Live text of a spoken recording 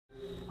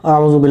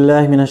اعوذ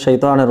باللہ من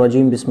الشیطان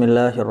الرجیم بسم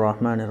اللہ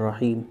الرحمن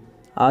الرحیم۔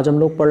 آج ہم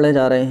لوگ پڑھنے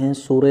جا رہے ہیں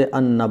سورہ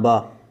النبا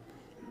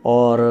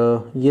اور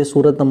یہ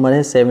سورت نمبر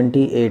ہے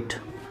 78۔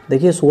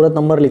 دیکھیے سورت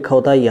نمبر لکھا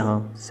ہوتا ہے یہاں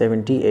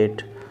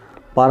 78،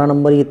 پارہ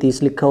نمبر یہ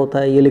 30 لکھا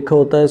ہوتا ہے، یہ لکھا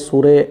ہوتا ہے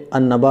سورہ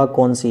النبا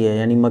کون سی ہے،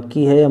 یعنی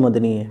مکی ہے یا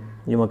مدنی ہے۔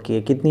 یہ مکی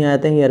ہے۔ کتنی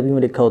آیتیں ہیں؟ یہ عربی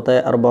میں لکھا ہوتا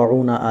ہے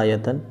 40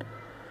 آیتن،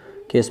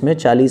 کہ اس میں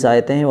 40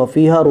 آیتیں ہیں۔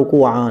 وفیہا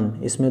رکوعان،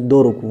 اس میں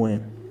 2 رکوع ہیں۔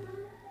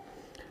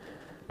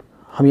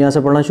 ہم یہاں سے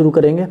پڑھنا شروع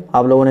کریں گے۔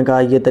 آپ لوگوں نے کہا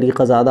یہ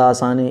طریقہ زیادہ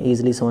آسان ہے،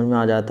 ایزلی سمجھ میں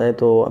آ جاتا ہے،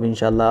 تو اب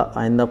انشاءاللہ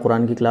آئندہ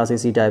قرآن کی کلاس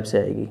اسی ٹائپ سے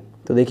آئے گی۔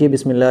 تو دیکھیے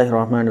بسم اللہ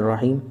الرحمن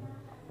الرحیم۔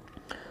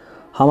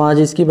 ہم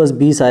آج اس کی بس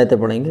 20 آیتیں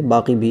پڑھیں گے،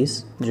 باقی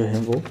 20 جو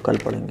ہیں وہ کل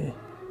پڑھیں گے۔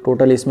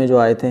 ٹوٹل اس میں جو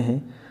آیتیں ہیں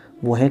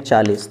وہ ہیں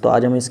 40، تو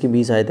آج ہم اس کی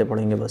 20 آیتیں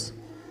پڑھیں گے بس۔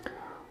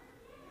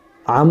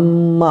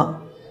 عما،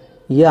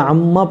 یہ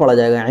عما پڑھا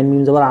جائے گا، عین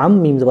میم زبر عم،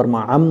 میم زبر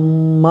ما،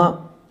 عما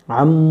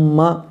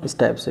عما اس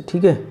ٹائپ سے،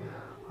 ٹھیک ہے۔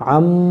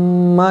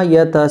 عما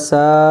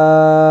یتساءلون،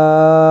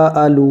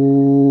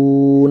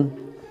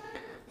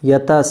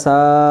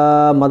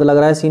 مد لگ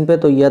رہا ہے سین پہ،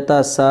 تو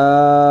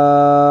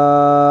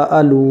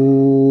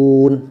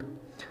یتساءلون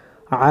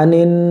عن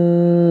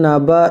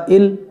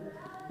النبائل،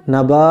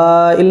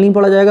 نبائل نہیں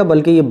پڑھا جائے گا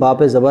بلکہ یہ با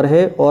پہ زبر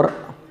ہے اور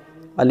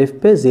الف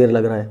پہ زیر لگ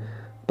رہا ہے،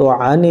 تو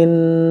عن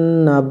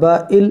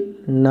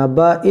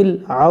النبائل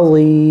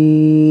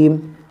عظیم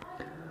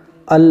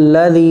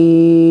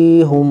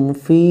الذی ہم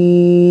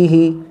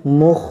فیہ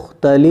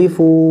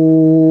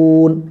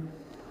مختلفون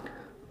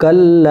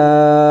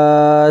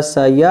کلا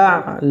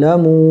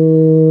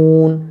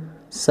سیعلمون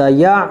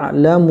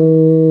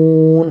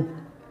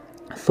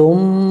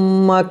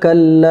ثم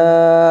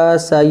کلا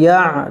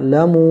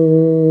سیعلمون۔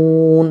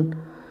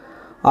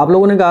 آپ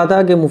لوگوں نے کہا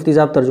تھا کہ مفتی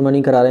صاحب ترجمہ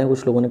نہیں کرا رہے ہیں،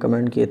 کچھ لوگوں نے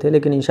کمنٹ کیے تھے،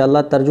 لیکن انشاءاللہ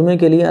ترجمے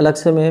کے لیے الگ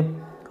سے میں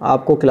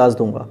آپ کو کلاس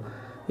دوں گا۔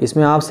 اس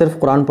میں آپ صرف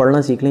قرآن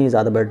پڑھنا سیکھ لیں، یہ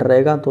زیادہ بیٹر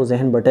رہے گا، تو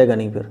ذہن بٹے گا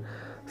نہیں پھر۔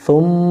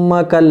 ثم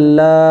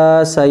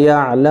کلا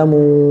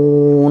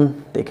سیعلمون،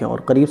 دیکھیں اور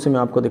قریب سے میں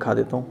آپ کو دکھا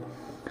دیتا ہوں۔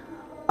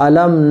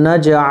 الم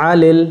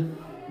نجعل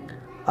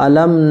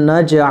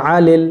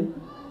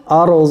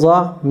الارض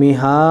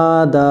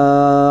مہادا،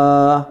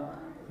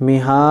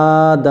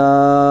 مہادا،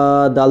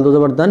 دال دو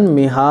زبر دن،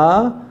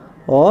 مہا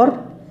اور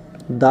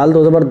دال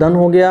دو زبر دن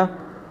ہو گیا،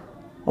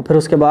 اور پھر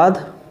اس کے بعد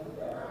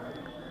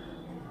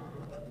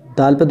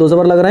دال پہ 2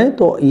 زبر لگ رہے ہیں،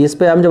 تو اس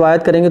پہ ہم جب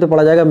آیت کریں گے تو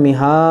پڑھا جائے گا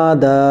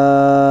مہادا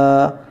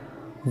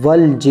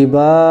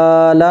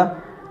والجبال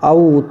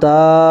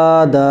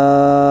اوتادا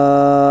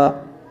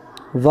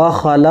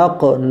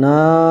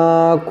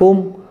وخلقناکم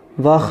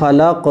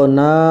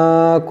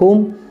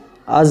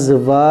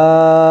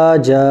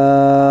ازواجا،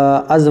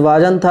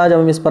 ازواجن تھا، جب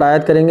ہم اس پر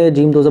آیت کریں گے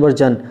جیم 2 زبر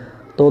جن،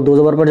 تو 2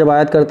 زبر پر جب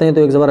آیت کرتے ہیں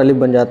تو 1 زبر الف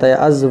بن جاتا ہے،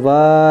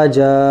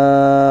 ازواجا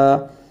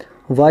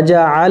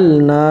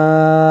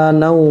وجعلنا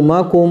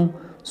نومکم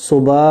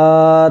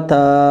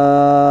سباتا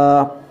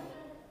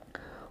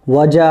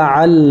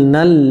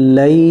وجعلنا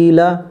اللیل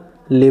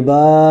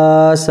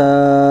لباسا،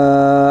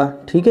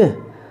 ٹھیک ہے،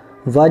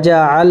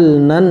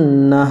 وجعلنا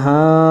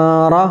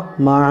النہار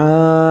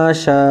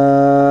معاشا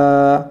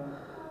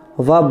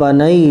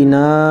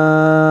وبنینا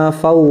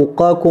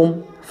فوقکم،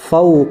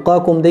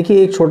 دیکھیے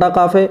ایک چھوٹا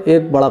قاف ہے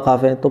ایک بڑا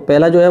قاف ہے، تو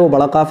پہلا جو ہے وہ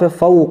بڑا قاف ہے،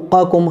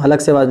 فوقکم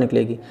حلق سے آواز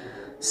نکلے گی،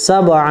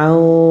 سبعا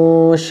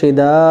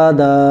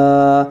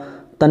شدادا،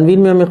 تنوین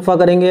میں ہم اخفا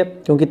کریں گے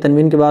کیونکہ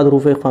تنوین کے بعد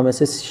حروف اخفا میں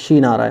سے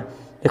شین آ رہا ہے۔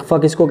 اخفا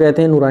کس کو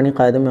کہتے ہیں؟ نورانی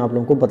قاعدے میں آپ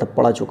لوگوں کو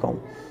پڑھا چکا ہوں۔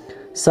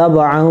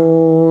 سبعا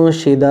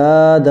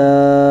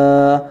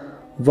شدادا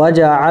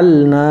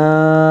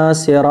وجعلنا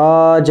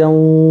سراجا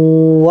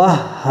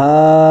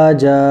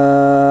وہاجا،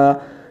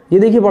 یہ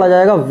دیکھیے پڑھا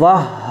جائے گا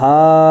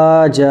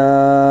وہاجا،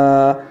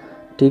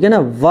 ٹھیک ہے نا،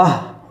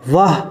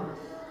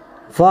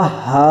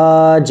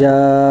 وہاجا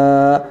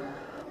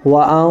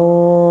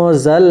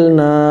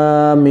وَأَنزَلْنَا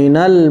مِنَ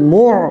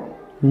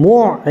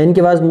عین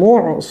کے بعد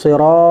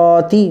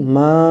معصرات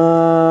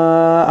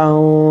ماء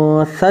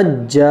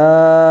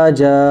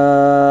ثجاجا،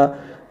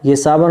 یہ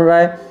سا بن رہا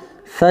ہے،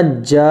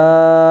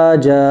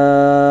 ثجاجا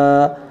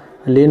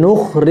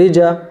لنخرج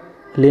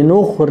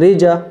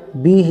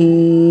به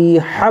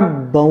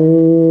حبا،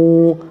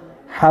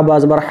 حبا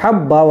زبر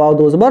حبا، واو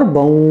 2 زبر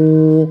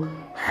بوں،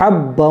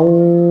 حبا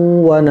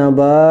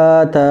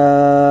ونباتا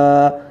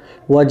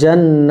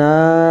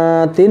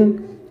وجنات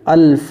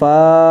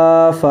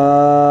الفافا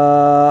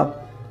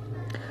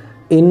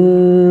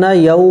ان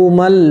یوم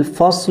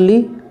الفصل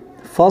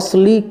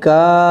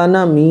کان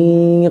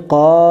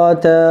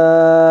میقاتا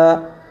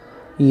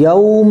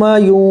یوم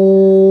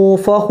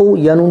ینفخ،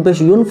 یا نون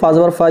پیش یون، فا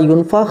زبر فا،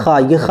 ینفخ،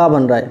 یہ خا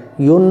بن رہا ہے،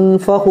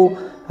 ینفخ،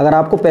 اگر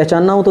آپ کو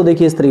پہچاننا ہو تو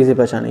دیکھیے اس طریقے سے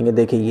پہچانیں گے،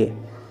 دیکھیے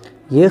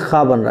یہ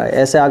خا بن رہا ہے،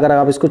 ایسے اگر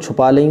آپ اس کو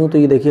چھپا لیں ہوں تو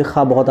یہ دیکھیے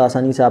خا بہت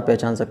آسانی سے آپ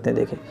پہچان سکتے ہیں،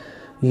 دیکھیں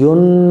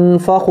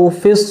ينفخ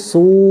في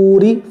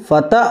الصور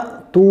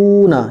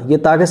فتأتون، یہ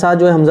تا کے ساتھ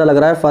جو ہے حمزہ لگ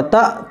رہا ہے،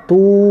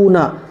 فتأتون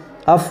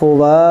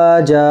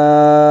افواجا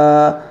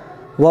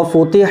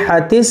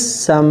وفتحت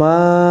السماء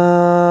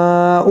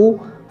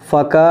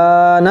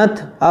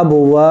فكانت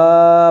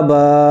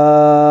ابوابا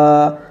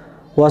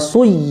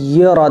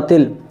وسيرت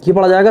یہ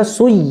پڑھا جائے گا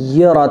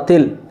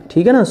سیراتل،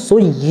 ٹھیک ہے نا،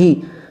 سوئی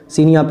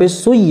سین یہاں پہ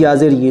سوئی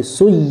زیر یہ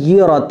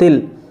سیراتل،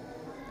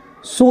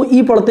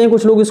 سوئی پڑھتے ہیں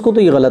کچھ لوگ اس کو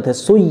تو یہ غلط ہے،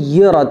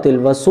 سیراتل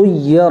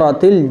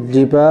وسیراتل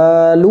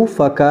جبال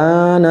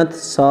فکانت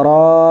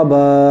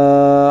سرابا۔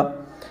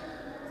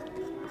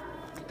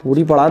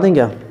 پوری پڑھا دیں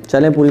کیا؟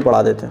 چلیں پوری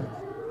پڑھا دیتے ہیں۔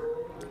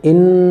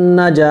 ان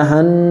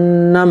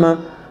جہنم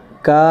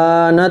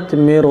کانت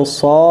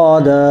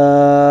مرصادا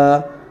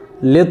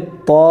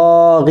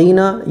للطاغین،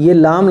 یہ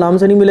لام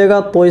سے نہیں ملے گا،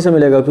 توئے سے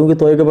ملے گا، کیونکہ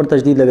توئے کے اوپر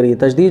تشدید لگ رہی ہے،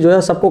 تشدید جو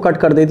ہے سب کو کٹ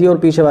کر دیتی ہے اور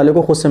پیچھے والے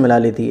کو خود سے ملا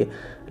لیتی ہے۔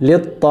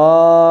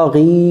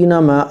 للطاغین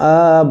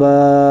مآبا،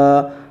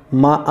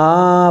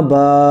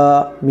 مآبا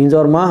مینز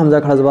اور ما حمزہ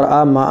کھڑا زبر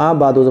آ،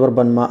 مآبا دو زبر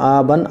بن،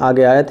 مآبن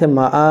آگے آئے تھے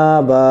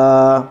مآبا،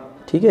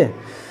 ٹھیک ہے۔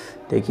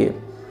 دیکھیے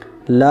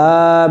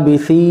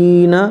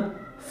لابثین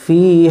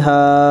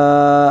فیہا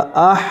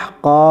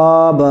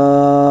احقابا،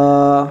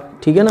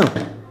 ٹھیک ہے نا،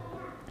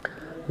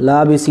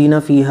 لابثین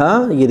فیہا،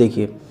 یہ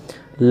دیکھیے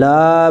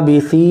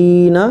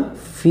لابثین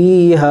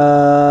فیہا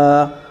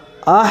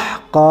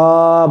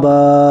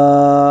احقابا،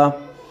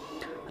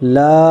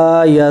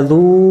 لا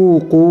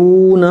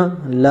یذوقون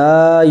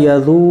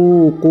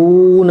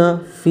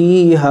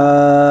فیہا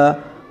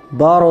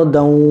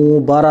بردا،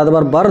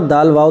 برادبر بر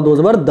دال واو دو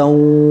زبر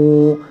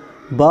دوں،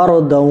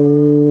 بردا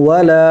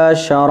ولا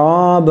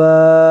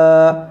شرابا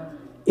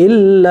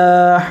الا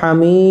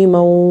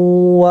حمیما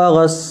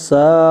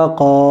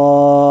وغساقا،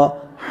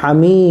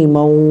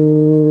 حمیما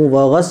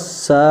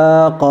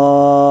وغساقا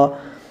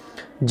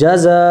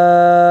جزاء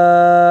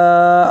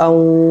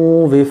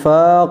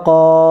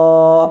وفاقا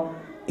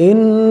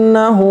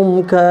انہم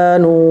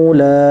كانوا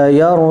لا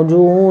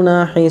يرجون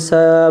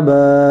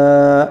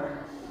حسابا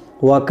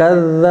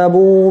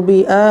وَكَذَّبُوا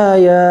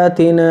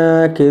بِآيَاتِنَا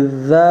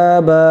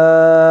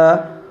كِذَّابًا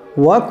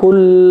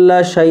وَكُلَّ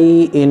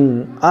شَيْءٍ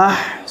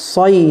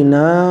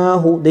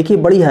أَحْصَيْنَاهُ، دیکھیے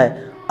بڑی ہے،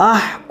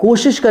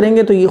 کوشش کریں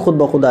گے تو یہ خود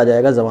بخود آ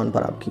جائے گا زبان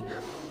پر آپ کی،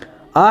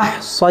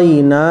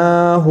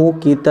 أَحْصَيْنَاهُ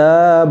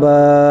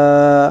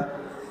كِتَابًا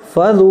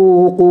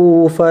فَذُوقُوا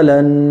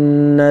فَلَن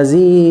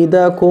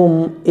نَّزِيدَكُمْ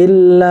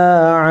إِلَّا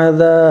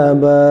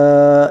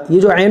عَذَابًا۔ یہ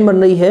جو عین بن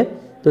رہی ہے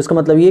تو اس کا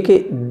مطلب یہ کہ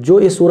جو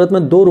اس صورت میں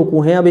دو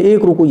رکوع ہیں، اب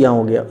ایک رکوع یہاں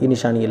ہو گیا، یہ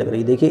نشانی یہ لگ رہی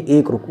ہے، دیکھیں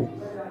ایک رکوع۔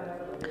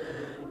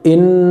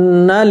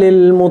 ان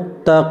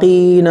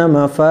للمتقین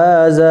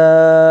مفازا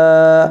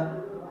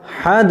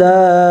حدائق،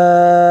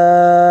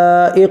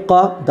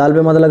 دال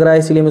پہ مد لگ رہا ہے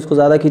اسی لیے ہم اس کو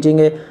زیادہ کھینچیں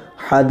گے،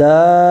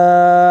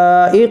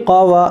 حدائق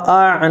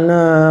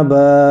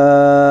واعنابا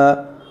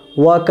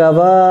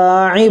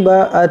وکواعب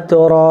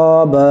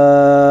اترابا،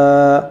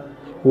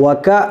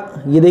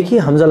 یہ دیکھیے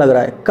حمزہ لگ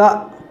رہا ہے، کا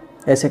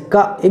ایسے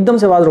کا ایک دم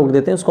سے آواز روک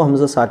دیتے ہیں، اس کو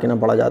حمزہ ساکنہ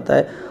پڑھا جاتا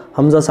ہے،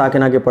 حمزہ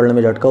ساکنہ کے پڑھنے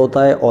میں جھٹکا ہوتا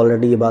ہے،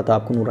 آلریڈی یہ بات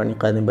آپ کو نورانی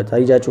قاعدے میں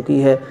بتائی جا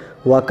چکی ہے۔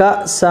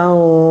 وَكَأْسًا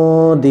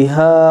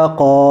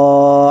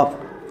دِهَاقًا،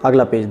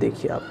 اگلا پیج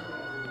دیکھیے آپ،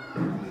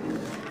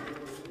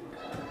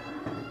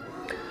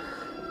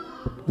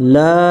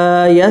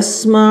 لا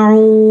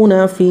يسمعون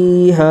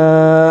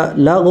فيها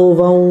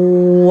لغوا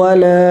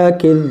ولا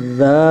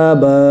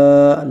كذابا،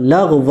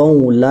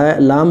 لغوا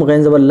لام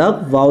غین زبر لغ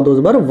واو دو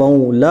زبر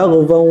وو،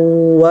 لغوا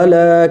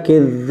ولا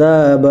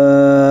كذابا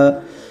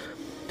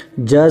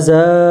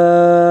جزاء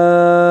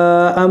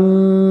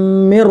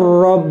من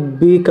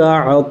ربك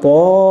عطاء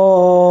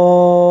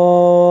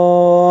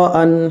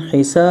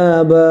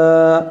حسابا،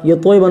 یہ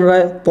طوئی بن رہا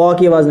ہے، طا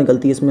کی آواز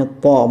نکلتی ہے اس میں،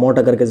 طا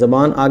موٹا کر کے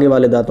زبان آگے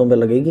والے دانتوں پہ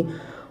لگے گی،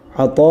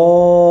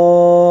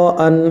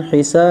 عطاء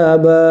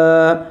حسابا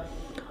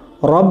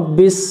رب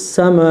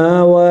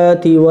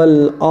السماوات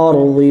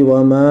والأرض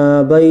وما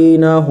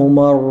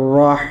بينهما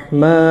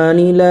الرحمن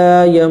لا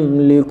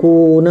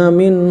يملكون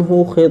منه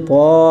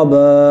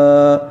خطابا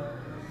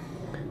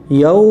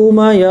يوم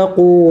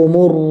يقوم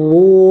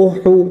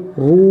الروح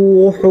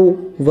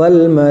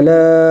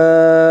والملائكة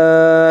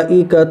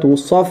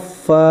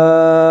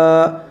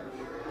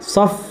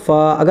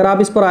صفا، اگر آپ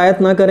اس پر آیت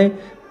نہ کریں،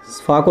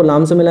 فا کو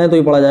لام سے ملائیں تو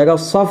یہ پڑھا جائے گا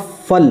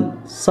صفل،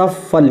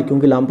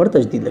 کیونکہ لام پر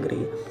تجدید لگ رہی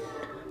ہے۔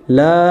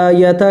 لا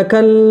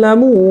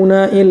يتكلمون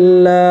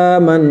الا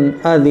من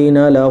اذن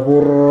له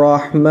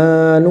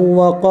الرحمن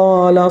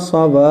وقال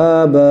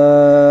صوابا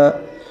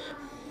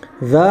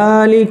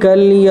ذلك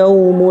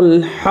اليوم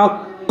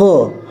الحق،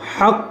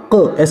 حق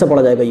ایسا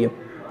پڑھا جائے گا یہ،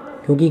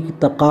 کیونکہ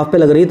قاف پہ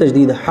لگ رہی ہے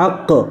تجدید،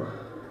 حق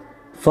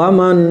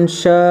فمن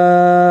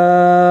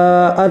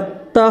شاء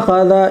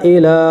اتخذ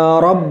الى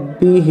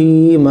ربه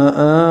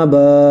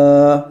مآبا،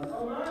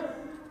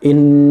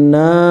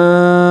 انا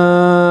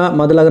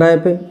مد لگ رہا ہے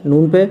پہ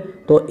نون پہ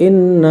تو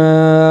انا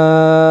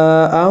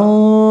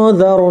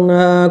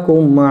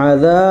انذرناکم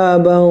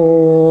عذابا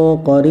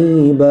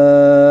قریبا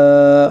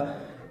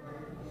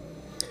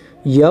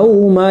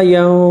یوم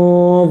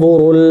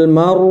ينظر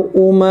المرء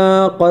ما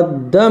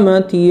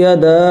قدمت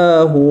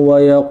يداه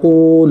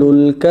ويقول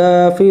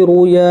الكافر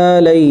يا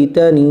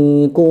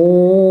ليتني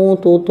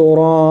كنت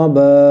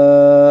ترابا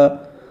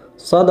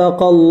صدق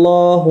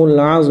اللہ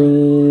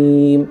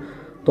العظیم۔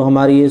 تو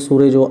ہماری یہ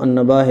سورہ جو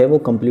النبا ہے وہ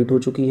کمپلیٹ ہو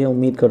چکی ہے،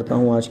 امید کرتا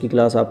ہوں آج کی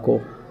کلاس آپ کو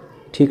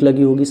ٹھیک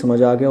لگی ہوگی،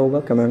 سمجھ آ گیا ہوگا،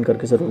 کمنٹ کر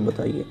کے ضرور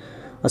بتائیے۔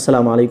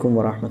 السلام علیکم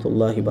ورحمۃ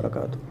اللہ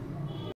وبرکاتہ۔